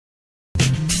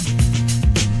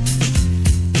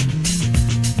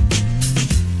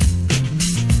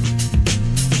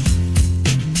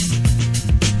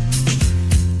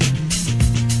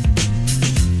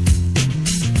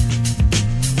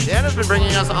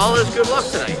all this good luck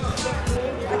tonight.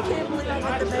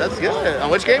 That's good. On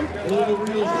which game?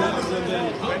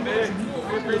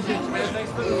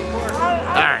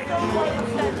 Alright.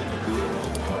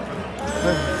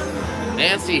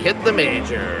 Nancy hit the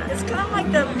major. It's kind of like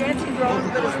the dancing drones,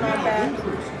 but it's not bad.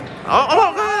 Oh,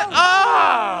 oh, God.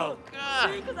 Oh, God.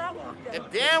 See, 'cause I walked out.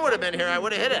 If Dan would have been here, I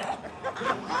would have hit it.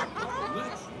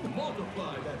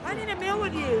 I need a meal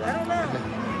with you. I don't know.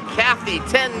 Kathy,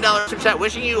 $10 super chat,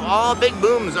 wishing you all big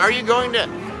booms. Are you going to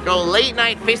go late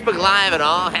night Facebook Live at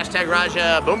all? Hashtag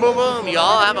Raja, boom, boom, boom. You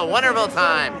all have a wonderful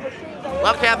time.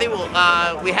 Well, Kathy,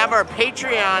 we have our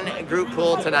Patreon group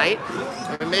pool tonight.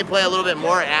 We may play a little bit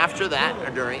more after that, or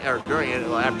during it, or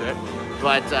after it.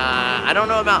 But I don't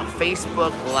know about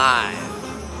Facebook Live.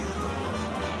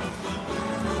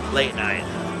 Late night.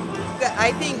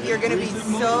 I think you're going to be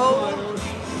so,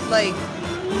 like,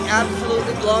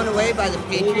 absolutely blown away by the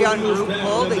Patreon group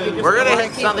pool that you just We're gonna wanna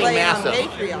hit keep something playing on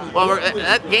massive. Patreon. Well,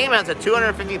 that game has a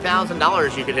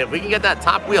 $250,000 you could hit. We can get that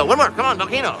top wheel. One more, come on,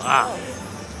 Volcano.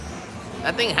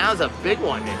 That thing has a big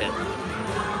one to hit.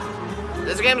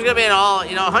 This game's gonna be an all,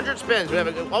 100 spins.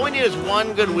 All we need is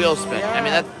one good wheel spin. Yeah. I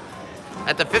mean,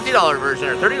 at the $50 version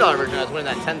or $30 version, I was winning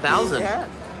that 10,000 Yeah.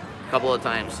 a couple of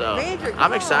times. So Major,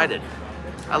 I'm excited.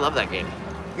 I love that game.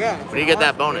 Yeah. When you get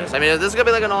that bonus. I mean, this is gonna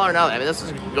be like an all or nothing. I mean, this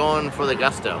is going for the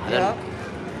gusto. And then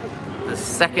the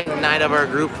second night of our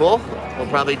group pool, we'll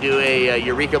probably do a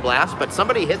Eureka Blast. But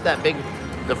somebody hit that the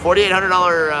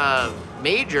 $4,800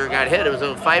 major got hit. It was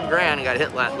over $5 grand and got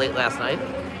hit late last night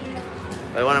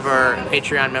by one of our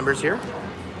Patreon members here.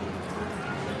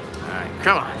 All right,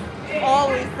 come on.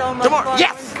 Always so much Tomorrow. fun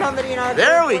Yes! when somebody in our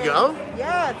There group we go. wins.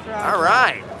 Yeah, that's right. All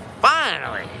right,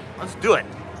 finally, let's do it.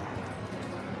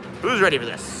 Who's ready for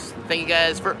this? Thank you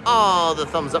guys for all the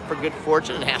thumbs up for good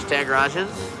fortune and hashtag garages.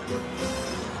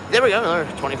 There we go, another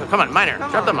 25. Come on, minor.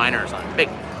 Drop the minor or something. Big.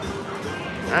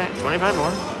 All right, 25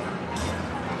 more.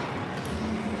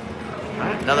 All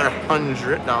right, another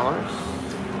 $100.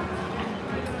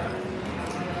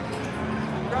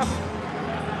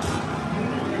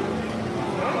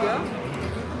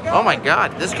 Oh my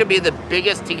God, this could be the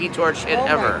biggest Tiki Torch hit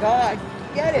ever. Oh my God,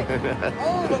 get it.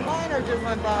 Oh, the minor just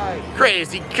went by.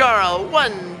 Crazy Carl,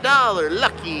 $1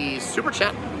 lucky super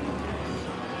chat.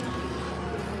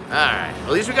 All right,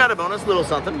 at least we got a bonus, little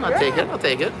something. I'll take it, I'll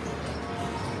take it.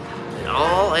 It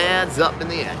all adds up in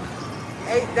the end.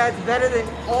 Hey, that's better than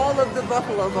all of the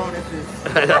Buffalo bonuses.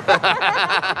 All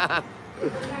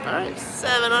right,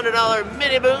 $700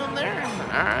 mini boom there.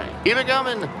 All right, keep it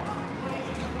coming.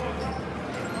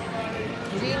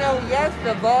 Gino, yes,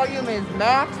 the volume is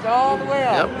maxed all the way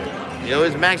up. Yep, you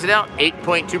always max it out.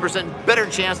 8.2% better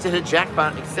chance to hit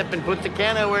jackpot, except in Punta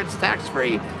Cana where it's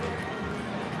tax-free.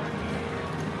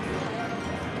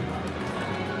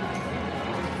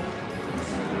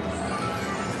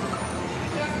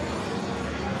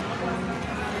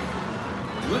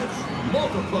 Let's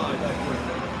multiply that win.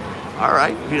 All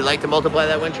right, if you'd like to multiply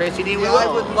that win, Tracy D, we Yeah, will. I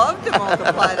would love to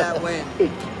multiply that win.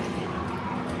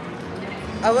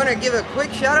 I want to give a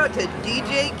quick shout out to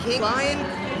DJ King Lion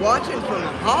watching from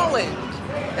Holland.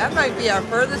 That might be our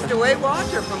furthest away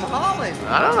watcher from Holland.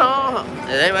 I don't know.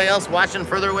 Is anybody else watching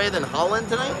further away than Holland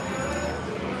tonight?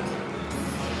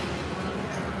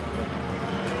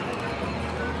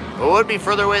 What would be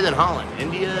further away than Holland?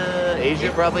 India, Asia,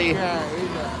 probably. Yeah,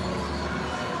 Asia.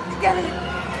 You got it.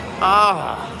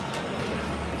 Ah.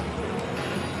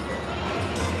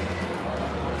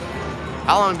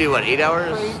 How long would be, what, 8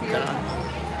 hours?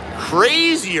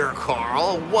 Crazier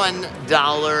Carl,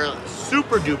 $1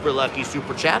 super duper lucky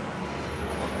super chat.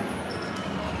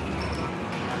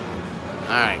 All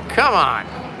right, come on.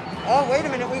 Oh, wait a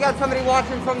minute. We got somebody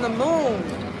watching from the moon.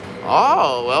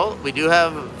 Oh, well, we do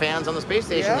have fans on the space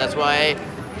station. Yeah. That's why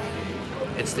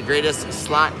it's the greatest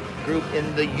slot group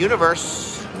in the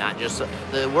universe, not just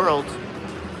the world.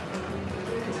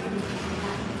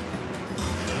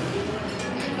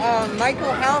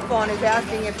 Michael Halfon is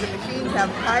asking if the machines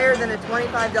have higher than a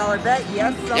 $25 bet.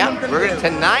 Yes, some Yeah, of them we're do. gonna,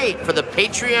 tonight for the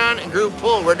Patreon group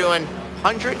pool, we're doing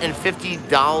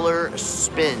 $150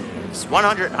 spins.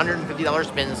 $150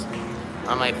 spins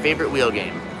on my favorite wheel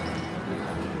game.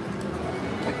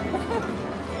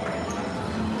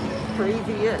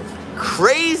 Craziest.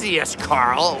 Craziest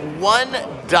Carl,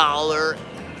 $1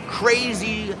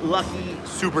 crazy lucky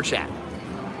super chat.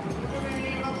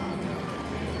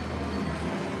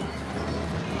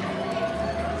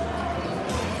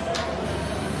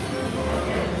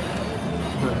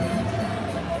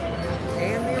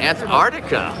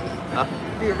 Antarctica.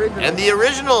 The original. And the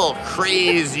original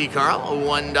Crazy Carl, a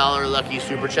 $1 lucky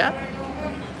super chat.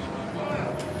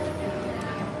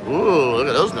 Ooh, look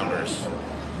at those numbers.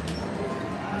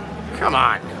 Come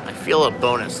on. I feel a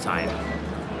bonus time.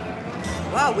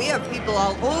 Wow, we have people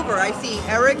all over. I see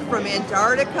Eric from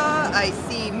Antarctica. I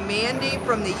see Mandy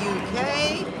from the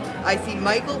UK. I see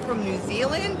Michael from New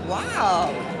Zealand.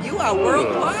 Wow, you are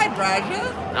worldwide,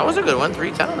 Raja. That was a good one.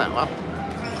 310 on that. Wow.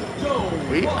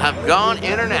 We have gone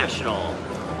international.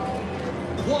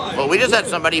 Well, we just had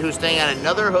somebody who's staying at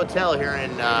another hotel here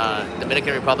in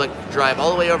Dominican Republic drive all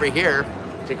the way over here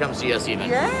to come see us even.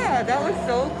 Yeah, that was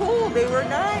so cool. They were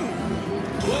nice.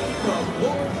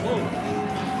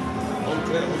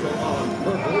 Hotels are on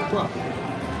purple property.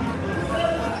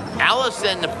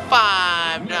 Allison,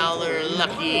 $5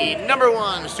 lucky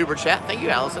 #1 super chat. Thank you,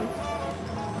 Allison.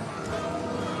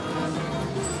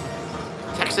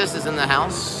 Texas is in the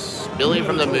house. Billy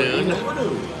from the moon.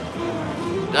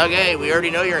 Doug A, we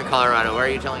already know you're in Colorado. Why are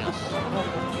you telling us?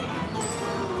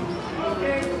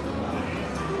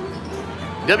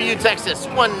 W Texas,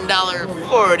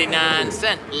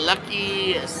 $1.49.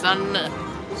 Lucky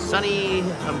Sunny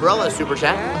Umbrella super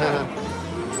chat.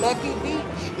 Lucky Beach.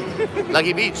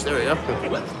 Lucky Beach, there we go.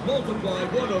 Let's multiply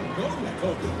one of those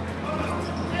tokens.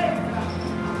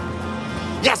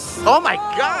 Yes! Oh my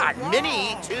God!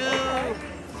 Mini 2.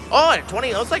 Oh, at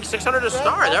 20, that's like 600 a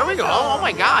star. There we go. Oh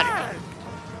my God.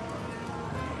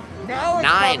 Now it's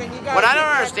 9. coming. You gotta What I keep don't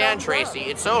that understand, thumbs up. Tracy,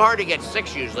 it's so hard to get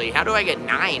 6 usually. How do I get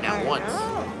 9 at once?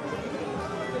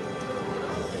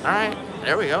 All right,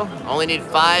 there we go. Only need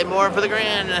 5 more for the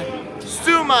grand.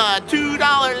 Suma,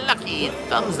 $2 lucky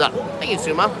thumbs up. Thank you,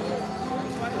 Suma.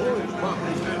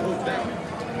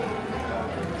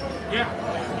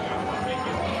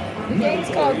 The game's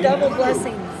called Double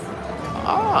Blessings.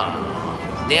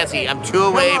 Ah, Nancy, I'm 2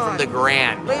 away from the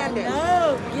grand. Land it.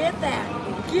 No, get that.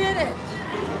 Get it.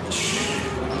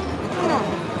 Come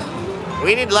on.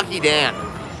 We need Lucky Dan.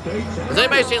 Has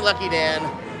anybody seen Lucky Dan?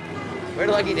 Where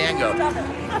did Lucky Dan go? Stop it.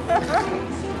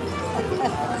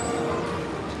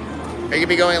 Are you gonna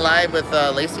be going live with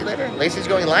Lacey later? Lacey's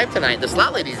going live tonight. The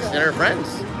Slot Ladies and her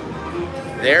friends.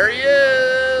 There he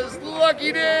is,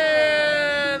 Lucky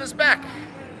Dan is back.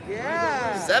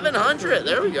 Yeah. 700.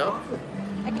 There we go.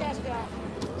 I cashed out.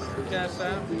 Cash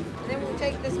out. Then we'll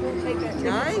take this, we'll take that.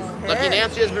 Nice. Lucky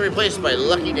Nancy has been replaced by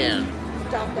Lucky Dan.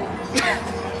 Stop that.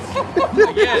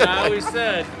 Again, I always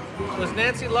said, was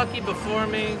Nancy lucky before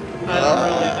me? I don't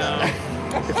really know.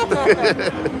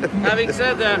 Having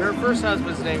said that, her first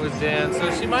husband's name was Dan,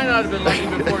 so she might not have been lucky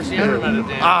before she ever met a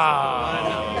Dan.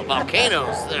 Ah,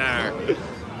 volcanoes there.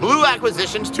 Blue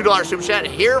Acquisitions, $2 super chat.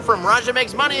 Here from Raja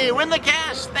Makes Money. Win the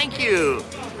cash. Thank you.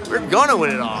 We're gonna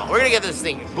win it all. We're gonna get this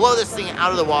thing, blow this thing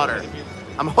out of the water.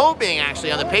 I'm hoping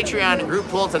actually on the Patreon group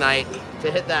pool tonight to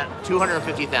hit that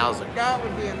 250,000. That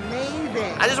would be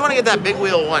amazing. I just want to get that big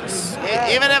wheel once. Yeah.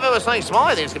 Even if it was something small,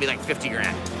 I think it's gonna be like 50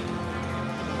 grand.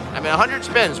 I mean, 100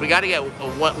 spins. We got to get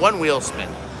one wheel spin.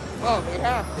 Oh, we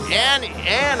have to.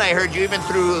 And I heard you even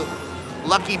threw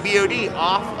Lucky BOD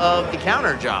off of the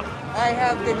counter job. I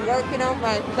have been working on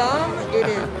my thumb. It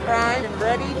is primed and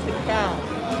ready to count.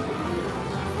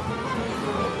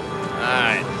 All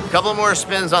right, a couple more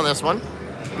spins on this one.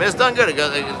 I mean, it's done good.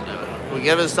 We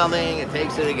give us something, it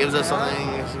takes it, it gives us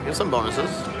something. Give some bonuses.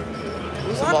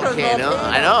 We Some want those volcano. volcanoes.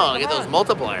 I know. Get Come those on.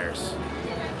 multipliers.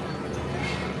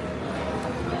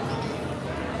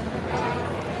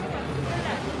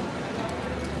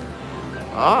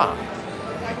 Ah.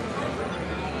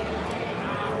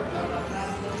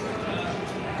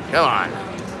 Come on.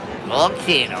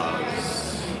 Volcanoes.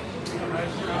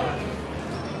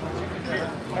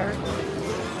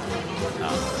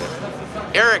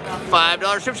 Eric,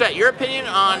 $5 super chat. Your opinion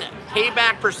on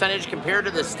payback percentage compared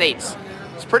to the States?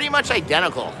 It's pretty much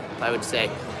identical, I would say.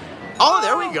 Oh,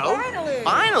 there we go. Finally.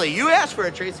 Finally. You asked for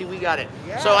it, Tracy. We got it.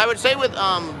 Yeah. So I would say with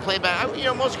playback, you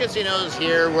know, most casinos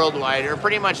here worldwide are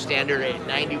pretty much standard at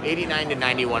 89 to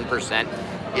 91%.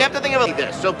 You have to think about it like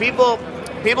this. So people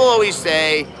always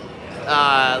say,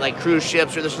 like cruise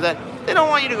ships or this or that, they don't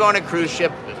want you to go on a cruise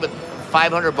ship with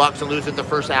 $500 and lose it the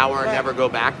first hour and Right. never go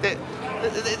back.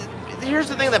 Here's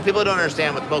the thing that people don't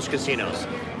understand with most casinos.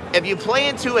 If you play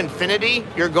into infinity,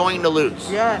 you're going to lose.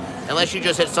 Yes. Unless you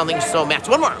just hit something so massive.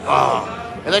 One more. Oh.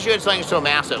 Unless you hit something so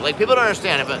massive. Like, people don't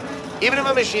understand. Even if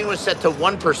a machine was set to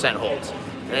 1% holds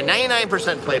and a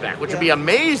 99% playback, which would be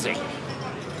amazing.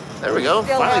 There we go.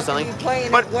 Still Finally have to something. be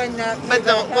playing But, it when that but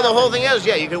the happens. whole thing is,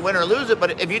 yeah, you can win or lose it.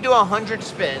 But if you do 100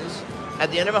 spins, at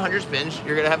the end of 100 spins,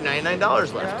 you're going to have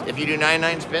 $99 left. Yeah. If you do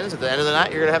 99 spins, at the end of the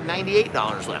night, you're going to have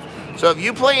 $98 left. So if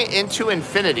you play into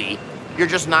infinity, you're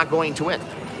just not going to win.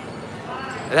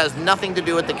 It has nothing to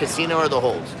do with the casino or the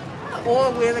holds.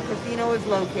 Or where the casino is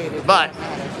located. But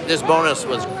this bonus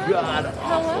was god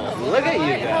awful. Look at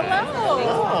you guys. Hello.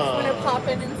 Oh. Want to pop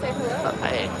in and say hello.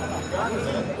 Hey.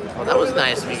 Well, that was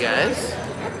nice of you guys.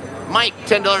 Mike,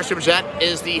 $10 super chat.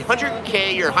 Is the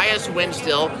 100K your highest win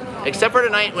still? Except for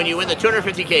tonight when you win the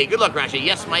 250K. Good luck, Rashi.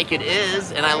 Yes, Mike, it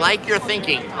is. And I like your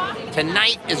thinking.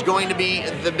 Tonight is going to be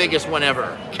the biggest one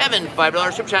ever. Kevin,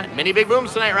 $5 super chat. Many big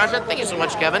booms tonight, Raja. Thank you so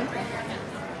much, Kevin.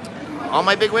 All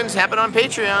my big wins happen on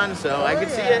Patreon, so I can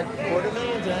see it.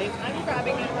 $250,000 tonight. I'm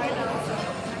grabbing it right now.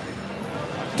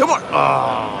 Two more.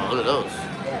 Oh, look at those.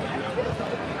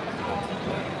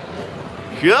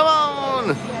 Come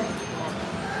on.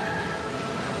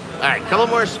 All right, couple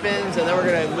more spins, and then we're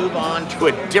going to move on to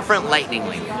a different lightning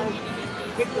link.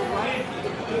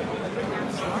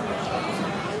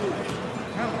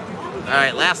 All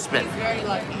right, last spin.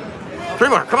 3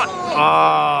 more, come on.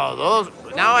 Oh, those.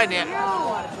 Now I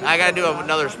got to do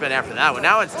another spin after that one.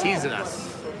 Now it's teasing us.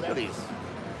 Look at these.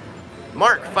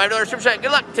 Mark, $5 super chat.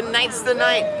 Good luck. Tonight's the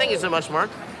night. Thank you so much, Mark.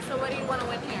 So what do you want to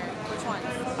win here? Which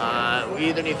ones? We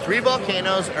either need 3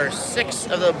 volcanoes or 6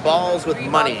 of the balls with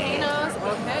money. Volcanoes?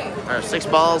 Okay. Or 6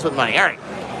 balls with money. All right.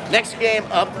 Next game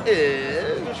up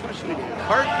is what should we do?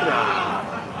 Card throw.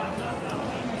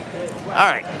 All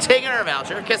right. Taking our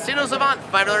voucher. Casino Savant,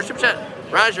 $5 super chat.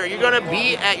 Roger, you're going to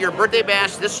be at your birthday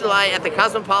bash this July at the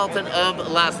Cosmopolitan of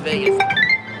Las Vegas.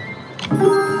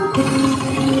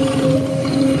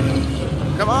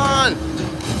 Come on.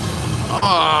 Oh,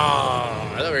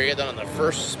 I thought we were going to get that on the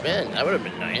first spin. That would have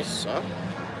been nice, huh?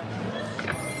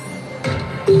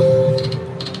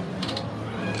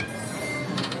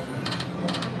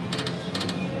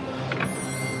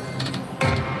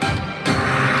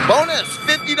 Bonus,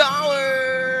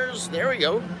 $50. There we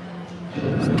go.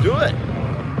 Let's do it.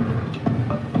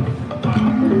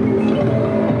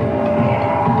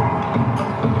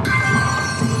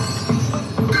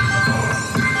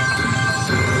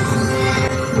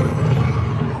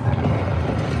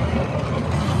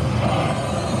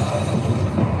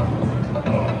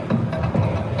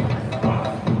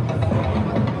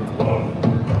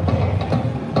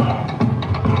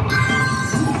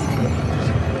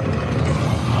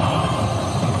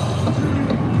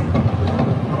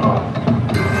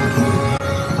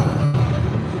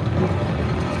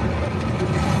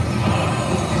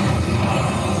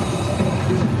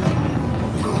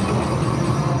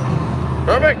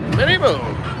 Perfect, mini boom.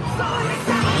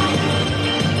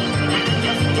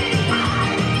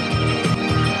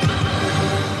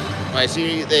 I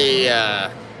see they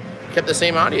kept the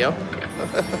same audio.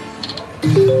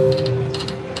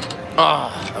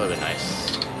 Oh, that would have been nice.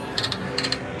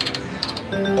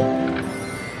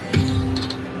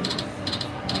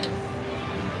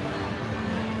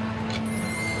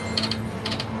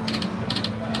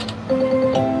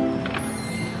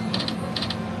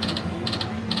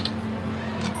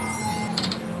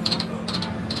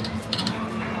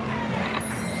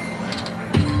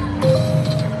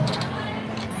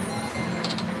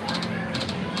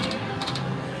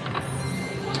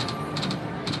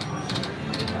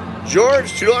 George,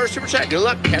 $2 super chat. Good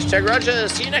luck. Hashtag Raja.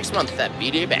 See you next month at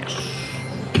B-Day Bash.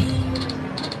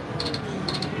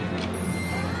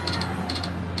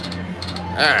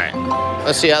 All right.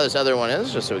 Let's see how this other one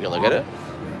is, just so we can look at it.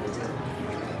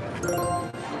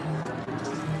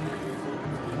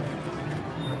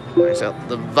 Nice out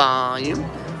the volume.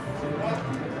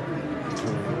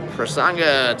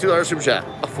 Prasanga, $2 super chat.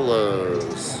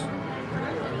 Buffaloes.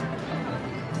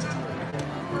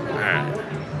 All right.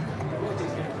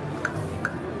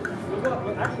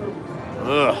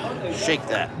 Ugh, shake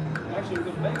that.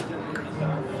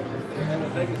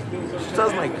 She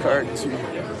does my card too.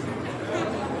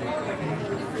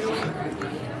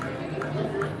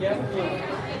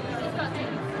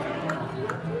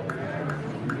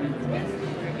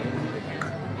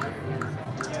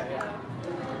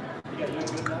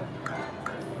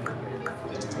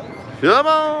 Come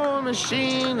on,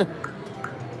 machine.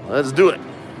 Let's do it.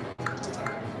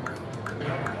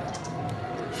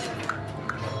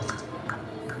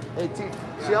 Hey, T,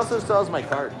 she also still has my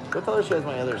card. Go tell her she has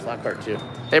my other slot card too.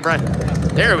 Hey, Brian.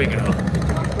 There we go.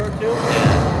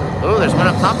 Yeah. Oh, there's one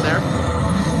up top there.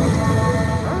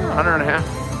 100.5.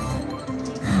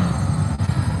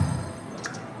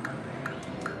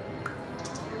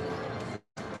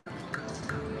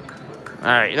 All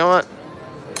right, you know what?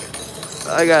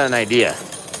 I got an idea.